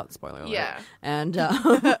is out. Spoiler alert. Yeah. And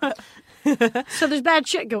So there's bad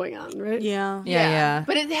shit going on, right? Yeah. yeah.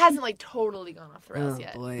 But it hasn't like totally gone off the rails Oh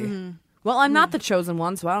yet. boy. Well, I'm not the chosen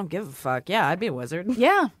one, so I don't give a fuck. Yeah, I'd be a wizard.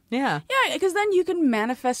 Yeah. Yeah. Yeah, because then you can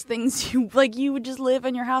manifest things you like. You would just live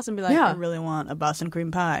in your house and be like, Yeah. I really want a Boston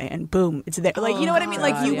cream pie, and boom, it's there. Like, you know what I mean?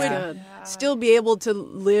 Like, you yeah. would still be able to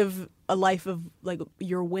live a life of like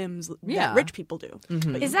your whims Yeah. that rich people do.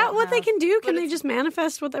 But Is that what they can do? Can they just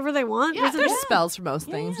manifest whatever they want? Yeah, Is it There's just- spells for most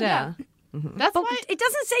things. Yeah. That's But why. it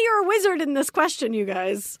doesn't say you're a wizard in this question, you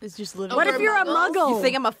guys. it's just living? What We're if you're a muggles? muggle? You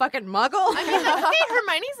think I'm a fucking muggle? I mean, okay,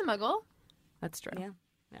 Hermione's a muggle. That's true. Yeah.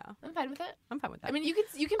 I'm fine with it. I'm fine with that. I mean, you can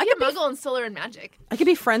be a muggle and still learn magic. I could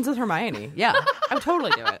be friends with Hermione. Yeah. I would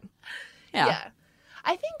totally do it. Yeah.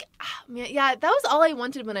 I think, that was all I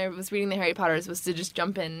wanted when I was reading the Harry Potters was to just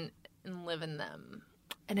jump in and live in them.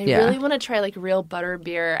 And I Yeah. really want to try like real butter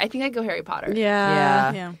beer. I think I'd go Harry Potter.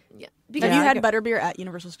 Yeah. Yeah. Yeah. Have Because you I had go- butterbeer at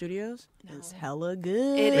Universal Studios? It's hella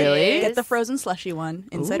good. It Really? Get the frozen slushy one.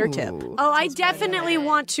 Insider tip. Ooh. Oh, I definitely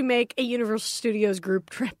want to make a Universal Studios group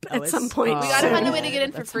trip at some point. we gotta soon. find a way to get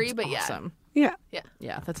in for That free, sounds but awesome. Yeah,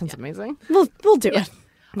 Yeah, that sounds amazing. we'll do it.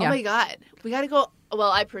 Oh my god. We gotta go.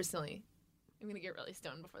 Well, I personally, I'm gonna get really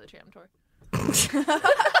stoned before the tram tour.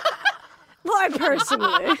 Well, I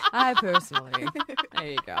personally. I personally. There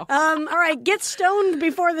you go. All right, get stoned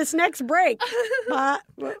before this next break. That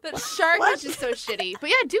shark is just so shitty. But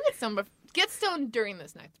yeah, do get stoned. Get stoned during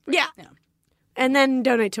this next break. Yeah. And then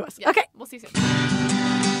donate to us. Yeah. Okay. We'll see you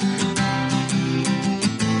soon.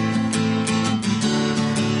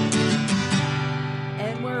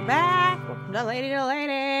 And we're back. The lady.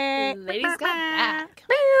 Ladies got back.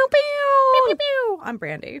 Pew, pew. I'm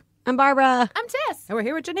Brandy. I'm Barbara. I'm Tess. And we're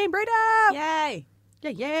here with Janine Brito. Yay.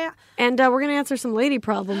 Yeah. And we're going to answer some lady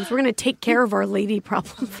problems. We're going to take care of our lady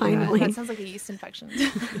problem finally. That sounds like a yeast infection.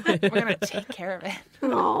 We're gonna take care of it.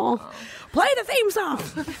 Aw. Play the theme song.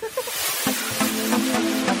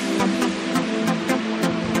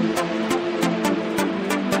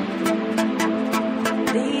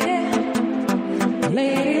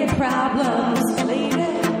 Lady problems, lady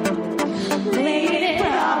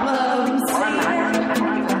problems,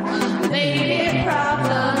 lady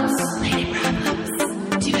problems.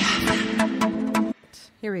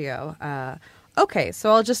 Here we go. Okay, so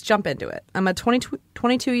I'll just jump into it. I'm a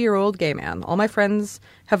 22-year-old gay man. All my friends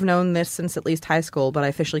have known this since at least high school, but I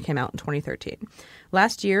officially came out in 2013.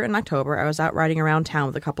 Last year in October, I was out riding around town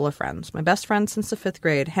with a couple of friends. My best friend since the 5th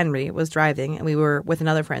grade, Henry, was driving, and we were with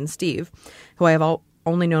another friend, Steve, who I have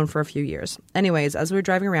only known for a few years. Anyways, as we were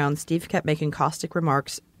driving around, Steve kept making caustic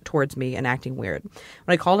remarks towards me and acting weird.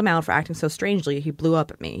 When I called him out for acting so strangely, he blew up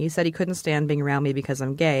at me. He said he couldn't stand being around me because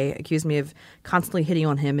I'm gay, accused me of constantly hitting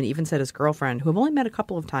on him, and even said his girlfriend, who I've only met a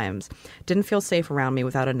couple of times, didn't feel safe around me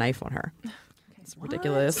without a knife on her. It's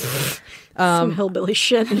ridiculous. Some hillbilly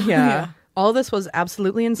shit. Yeah. All this was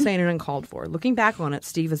absolutely insane and uncalled for. Looking back on it,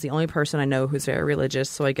 Steve is the only person I know who's very religious,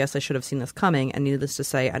 so I guess I should have seen this coming, and needless to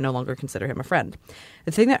say, I no longer consider him a friend.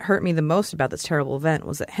 The thing that hurt me the most about this terrible event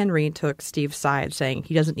was that Henry took Steve's side, saying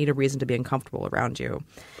he doesn't need a reason to be uncomfortable around you,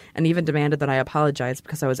 and even demanded that I apologize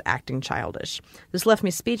because I was acting childish. This left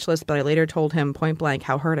me speechless, but I later told him point blank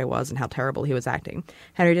how hurt I was and how terrible he was acting.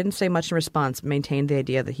 Henry didn't say much in response, but maintained the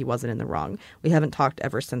idea that he wasn't in the wrong. We haven't talked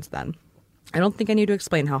ever since then. I don't think I need to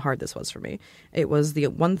explain how hard this was for me. It was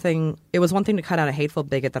one thing to cut out a hateful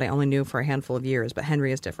bigot that I only knew for a handful of years, but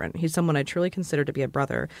Henry is different. He's someone I truly consider to be a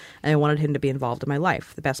brother, and I wanted him to be involved in my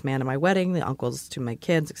life, the best man at my wedding, the uncles to my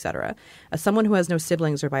kids, etc. As someone who has no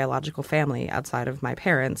siblings or biological family outside of my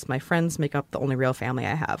parents, my friends make up the only real family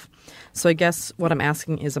I have. So I guess what I'm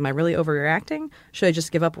asking is, am I really overreacting? Should I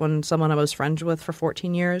just give up on someone I was friends with for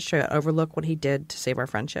 14 years? Should I overlook what he did to save our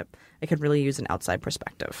friendship? I could really use an outside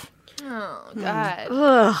perspective. Oh, God.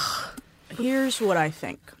 Ugh. Here's what I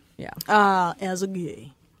think. Yeah. As a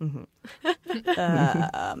gay,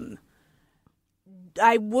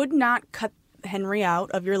 I would not cut Henry out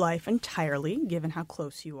of your life entirely, given how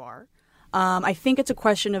close you are. I think it's a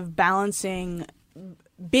question of balancing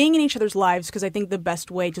being in each other's lives, because I think the best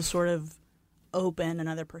way to sort of open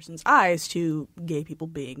another person's eyes to gay people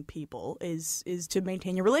being people is to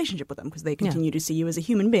maintain your relationship with them, because they continue to see you as a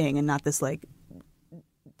human being and not this like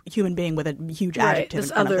human being with a huge adjective. This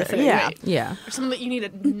in front other of it. thing. Yeah. Right. Yeah. Or something that you need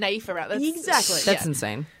a knife around. That's, Exactly. That's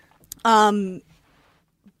insane.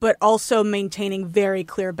 But also maintaining very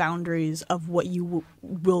clear boundaries of what you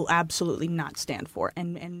will absolutely not stand for,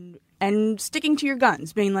 and sticking to your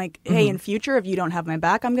guns, being like, hey, in future, if you don't have my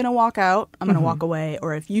back, I'm going to walk out, I'm going to walk away,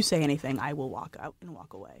 or if you say anything, I will walk out and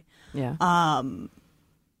walk away. Yeah. And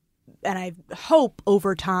I hope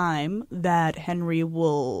over time that Henry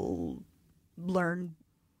will learn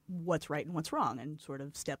what's right and what's wrong and sort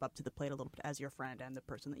of step up to the plate a little bit as your friend and the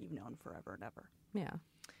person that you've known forever and ever. Yeah.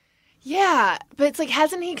 Yeah, but it's like,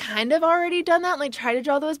 hasn't he kind of already done that? Like, try to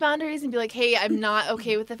draw those boundaries and be like, hey, I'm not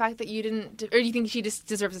okay with the fact that you didn't, or do you think she just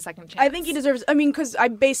deserves a second chance? I think he deserves, I mean, because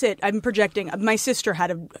I'm projecting, my sister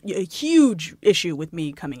had a huge issue with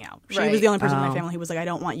me coming out. She was the only person in my family who was like, I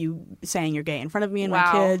don't want you saying you're gay in front of me and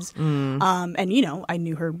my kids. And, you know, I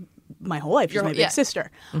knew her my whole life. She's my big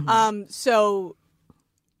sister. So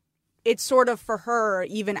it's sort of for her,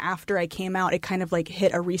 even after I came out, it kind of like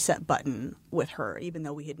hit a reset button with her, even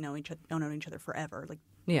though we had known each other forever. Like,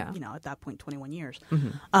 you know, at that point, 21 years.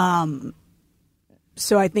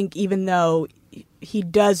 So I think even though he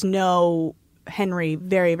does know Henry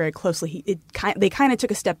very, very closely, they kind of took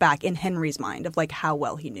a step back in Henry's mind of like how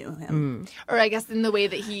well he knew him. Or I guess in the way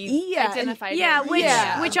that he identified Yeah,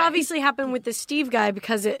 him. which obviously happened with the Steve guy,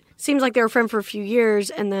 because it seems like they were friends for a few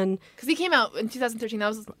years, and then because he came out in 2013. That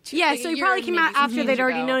was so he probably came out after they'd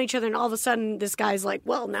already known each other, and all of a sudden this guy's like,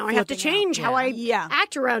 well, now I have to change how I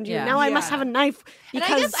act around you. Now I must have a knife. And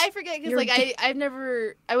I guess I forget because like I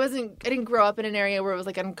didn't grow up in an area where it was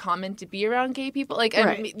like uncommon to be around gay people. Like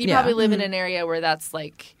you probably live in an area where that's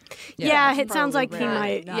like it sounds like he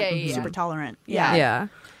might super tolerant.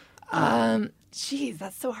 Geez,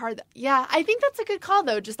 that's so hard. Yeah, I think that's a good call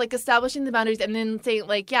though. Just like establishing the boundaries and then saying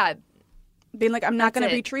like, being like, I'm not going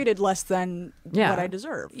to be treated less than what I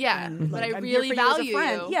deserve. Yeah, and, but like, I I'm really here for you as a value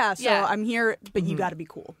friend. you. Yeah, so I'm here, but you got to be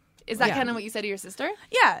cool. Is that kind of what you said to your sister?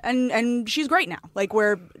 Yeah, and she's great now. Like,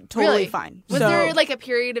 we're totally fine. Was there like a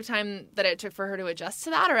period of time that it took for her to adjust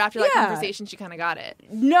to that, or after that conversation she kind of got it?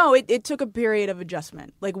 No, it took a period of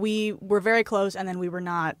adjustment. Like, we were very close, and then we were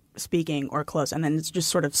not speaking or close, and then it just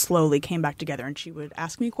sort of slowly came back together, and she would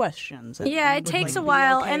ask me questions. And it takes a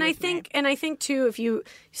while, and I think too, if you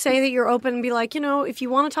say that you're open and be like, you know, if you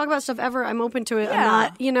want to talk about stuff ever, I'm open to it. I'm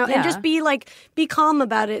not, you know, and just be calm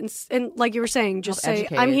about it, and like you were saying, just say,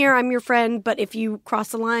 I'm here. here. I'm your friend, but if you cross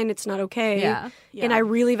the line, it's not okay. Yeah. And I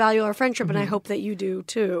really value our friendship, and I hope that you do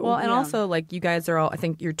too. Well, and also, like, you guys are all, I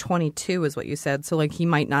think you're 22 is what you said. So, like, he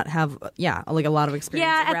might not have, like, a lot of experience.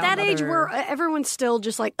 yeah, at around that age, other- where everyone's still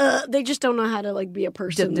just like, they just don't know how to like be a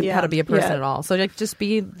person. didn't how to be a person Yeah. at all. So, like, just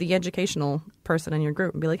be the educational person in your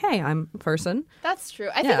group and be like, hey, I'm a person. That's true.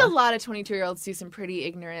 I think a lot of 22-year-olds do some pretty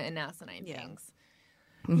ignorant and asinine things.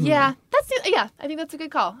 Mm-hmm. Yeah, I think that's a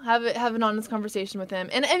good call. Have an honest conversation with him,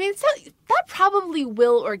 and I mean that probably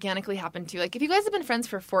will organically happen too. Like if you guys have been friends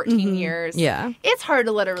for 14 years, Yeah. it's hard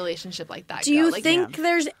to let a relationship like that Do go. you Like, think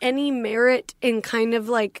there's any merit in kind of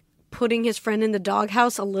like putting his friend in the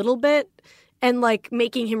doghouse a little bit and like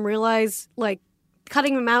making him realize, like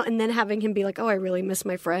cutting him out and then having him be like, oh, I really miss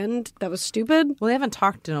my friend. That was stupid. Well, they haven't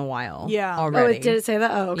talked in a while. Yeah. Already. Oh, did it say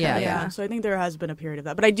that? Oh, okay. Yeah, Yeah, so I think there has been a period of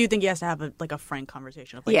that, but I do think he has to have a frank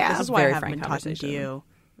conversation of like, Yeah, this is why I very haven't frank been talking to conversation. you,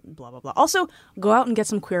 blah blah blah. Also, go out and get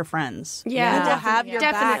some queer friends. Yeah, and to have your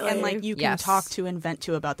back definitely. and like you can Yes. talk to and vent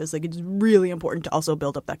to about this. Like it's really important to also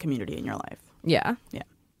build up that community in your life. Yeah. Yeah.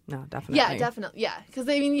 No, definitely. Yeah, definitely. Yeah, because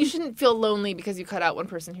I mean, you shouldn't feel lonely because you cut out one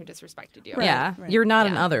person who disrespected you. Yeah. Right. You're not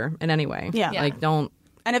an Yeah. other in any way. Yeah. Like, don't.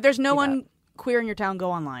 And if there's no one queer in your town,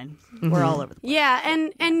 go online. We're all over the place. Yeah,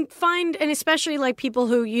 and find, and especially like people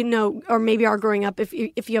who you know or maybe are growing up, if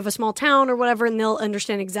you have a small town or whatever, and they'll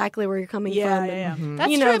understand exactly where you're coming from. And,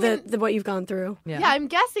 That's you true. know I mean, the what you've gone through. Yeah. yeah, I'm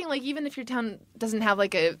guessing like even if your town doesn't have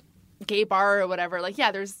like a gay bar or whatever, like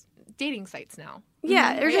there's dating sites now.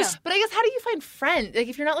 Yeah, or just But I guess how do you find friends? Like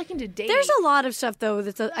if you're not looking to date, there's a lot of stuff though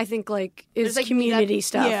that's I think like is There's, like, community meetup-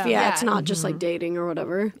 stuff. Yeah. Yeah, it's Yeah. not just like dating or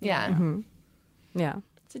whatever. yeah. Yeah.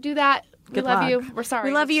 So do that. We Good love luck. you. We're sorry.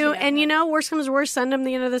 We love you, and you know, worst comes to worst, send him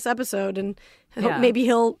the end of this episode, and I hope Yeah. maybe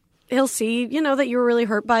he'll see, you know, that you were really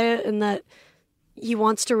hurt by it, and that he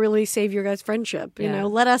wants to really save your guys' friendship. You Yeah.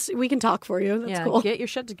 know, we can talk for you. That's Yeah. cool. Get your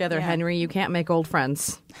shit together, Henry. You can't make old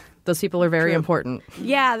friends. Those people are very important.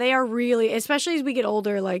 Yeah, they are really, especially as we get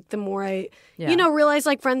older. Like the more I, you know, realize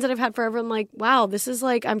like friends that I've had forever. I'm like, wow, this is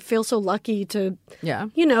like I feel so lucky to, Yeah.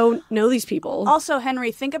 you know these people. Also,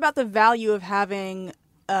 Henry, think about the value of having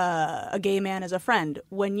a gay man as a friend.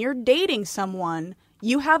 When you're dating someone,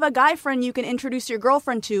 you have a guy friend you can introduce your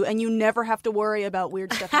girlfriend to, and you never have to worry about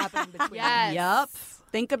weird stuff happening between Yes. Yup.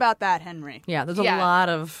 Think about that, Henry. Yeah. There's Yeah. a lot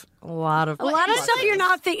of a lot of stuff you're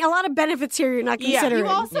not thinking. A lot of benefits here you're not considering.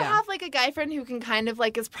 You also have like a guy friend who can kind of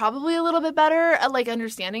like is probably a little bit better at like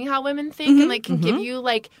understanding how women think and like can give you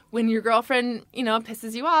like when your girlfriend, you know,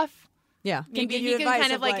 pisses you off. Yeah. Maybe give he you can advice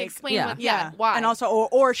kind of of, like like- explain Yeah. what why. And also,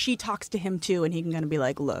 or she talks to him too, and he can kind of be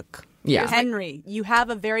like, look, Yeah. Henry, you have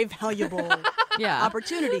a very valuable Yeah.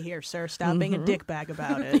 opportunity here, sir. Stop being a dickbag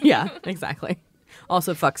about it. Yeah. Exactly.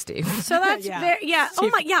 Also, fuck Steve. so that's Yeah. Oh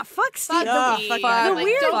my, yeah. Fuck Steve. Fuck The, Steve. the like,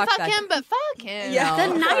 weird. don't Fuck fuck that. him, but fuck him. Yeah.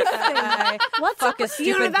 The knife thing. What's Fuck up his with,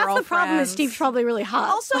 you know, stupid that's the problem. Is girlfriends. Steve's probably really hot.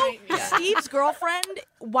 Also, Steve's girlfriend,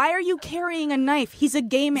 why are you carrying a knife? He's a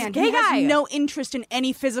gay man. gay he guy. has no interest in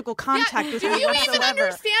any physical contact with Do her you whatsoever. even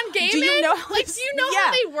understand gay Do you men? know- Like, do you know Yeah.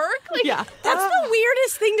 how they work? Like, Yeah. That's the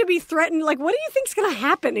weirdest thing to be threatened. Like, what do you think's going to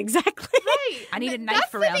happen exactly? Right. I need a knife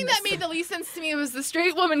That's around the thing this. that made the least sense to me was the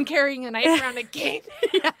straight woman carrying a knife around a gay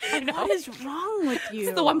man. What is wrong with you?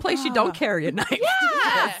 It's the one place you don't carry a knife.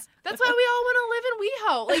 Yeah. That's why we all want to live in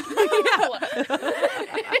WeHo. Like,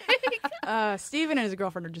 no. Steven and his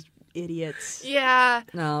girlfriend are just idiots. Yeah.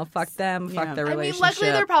 No, fuck them. Fuck Yeah. their I mean, relationship.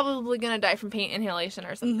 luckily they're probably going to die from paint inhalation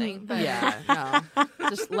or something. But Yeah, no.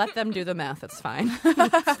 Just let them do the math. It's fine.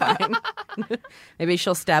 It's fine. Maybe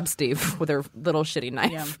she'll stab Steve with her little shitty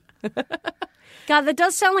knife. God, that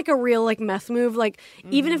does sound like a real like meth move. Like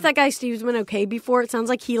even if that guy Steve's been okay before, it sounds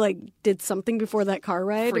like he like did something before that car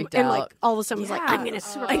ride, Freaked and out. like all of a sudden was like, I'm gonna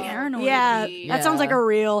swing. paranoid. Yeah, that sounds like a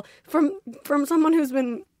real from someone who's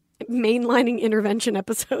been mainlining intervention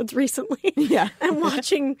episodes recently. Yeah. and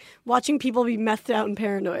watching people be methed out and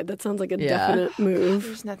paranoid. That sounds like a definite move.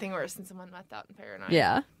 there's nothing worse than someone methed out and paranoid.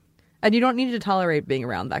 Yeah. And you don't need to tolerate being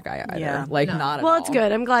around that guy either. Yeah. Like, not at Well, all. it's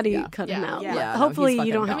good. I'm glad he cut him Yeah. out. Yeah. Yeah, no, Hopefully he's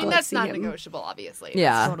you don't fucking have I to mean, like, that's see not him. negotiable, obviously.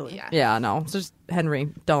 Yeah. Totally. Yeah, no. It's just, Henry,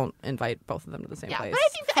 don't invite both of them to the same Yeah, place. but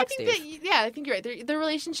I Fuck think that Steve. I think you're right. The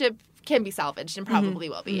relationship can be salvaged and probably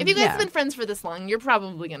will be. If you guys have been friends for this long, you're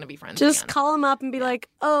probably going to be friends. Just again. call him up and be like,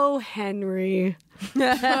 "Oh, Henry,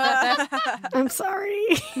 I'm sorry."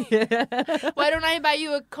 Why don't I buy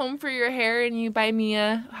you a comb for your hair and you buy me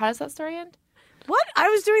a? How does that story end? What? I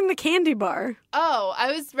was doing the candy bar. Oh,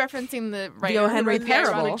 I was referencing the writer O. who Henry wrote the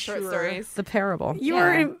ironic parable. short stories. The parable. You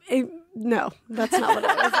were no, that's not what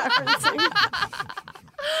I was referencing.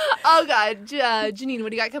 Oh God, Janine, what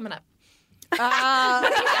do you got coming up? Get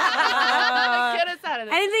us out of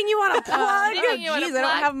this. Anything you want to plug? Anything you wanna Jeez, I don't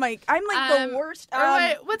plug? have my. I'm like the worst.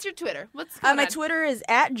 What's your Twitter? What's going My on? Twitter is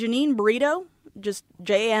at Janine Brito, just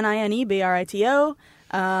JanineBrito.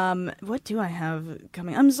 What do I have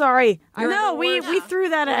coming? I'm sorry. No, we threw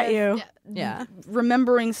that at you. Yeah.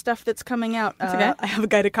 Remembering stuff that's coming out. okay. I have a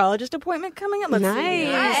gynecologist appointment coming up. Let's Nice. see.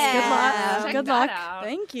 Good luck. Check Good that luck. out.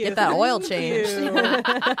 Thank you. Get that oil Thank changed. you.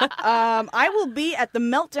 I will be at the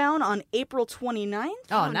Meltdown on April 29th.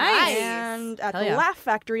 Oh, nice. And at Hell the yeah. Laugh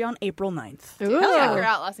Factory on April 9th. Ooh. Check her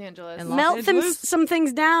out, Los Angeles. And Los Melt Angeles. some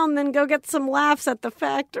things down, then go get some laughs at the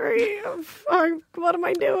factory. What am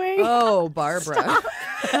I doing? Oh, Barbara.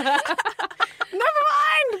 Never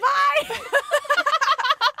mind. Bye.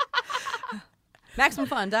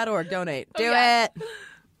 MaximumFun.org. Donate. Do yeah. it. We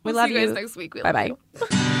We'll love see you you. guys next week. We Bye-bye. love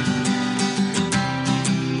you.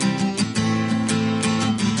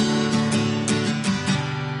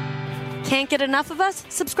 Can't get enough of us?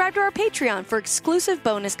 Subscribe to our Patreon for exclusive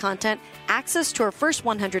bonus content, access to our first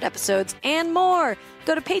 100 episodes, and more.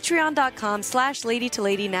 Go to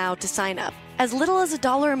patreon.com/ladytolady now to sign up. As little as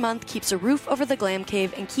 $1 a month keeps a roof over the glam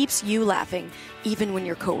cave and keeps you laughing, even when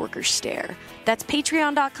your coworkers stare. That's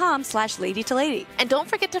patreon.com/ladytolady. And don't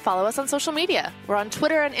forget to follow us on social media. We're on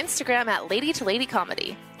Twitter and Instagram at Lady to Lady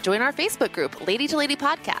Comedy. Join our Facebook group, Lady to Lady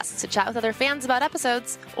Podcasts, to chat with other fans about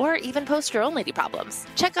episodes, or even post your own lady problems.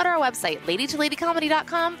 Check out our website,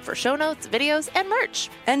 ladytoladycomedy.com, for show notes, videos, and merch.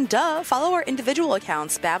 And follow our individual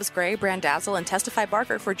accounts, Babs Gray, Brandazzle, and Testify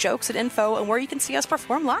Barker for jokes and info and where you can see us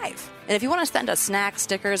perform live. And if you want to send us snacks,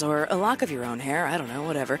 stickers, or a lock of your own hair, I don't know,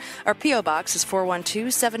 whatever, our P.O. Box is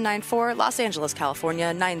 412-794, Los Angeles,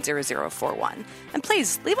 California, 90041. And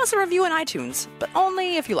please, leave us a review on iTunes, but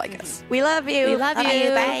only if you like us. We love you. We love you.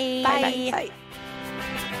 Bye. Bye. Bye.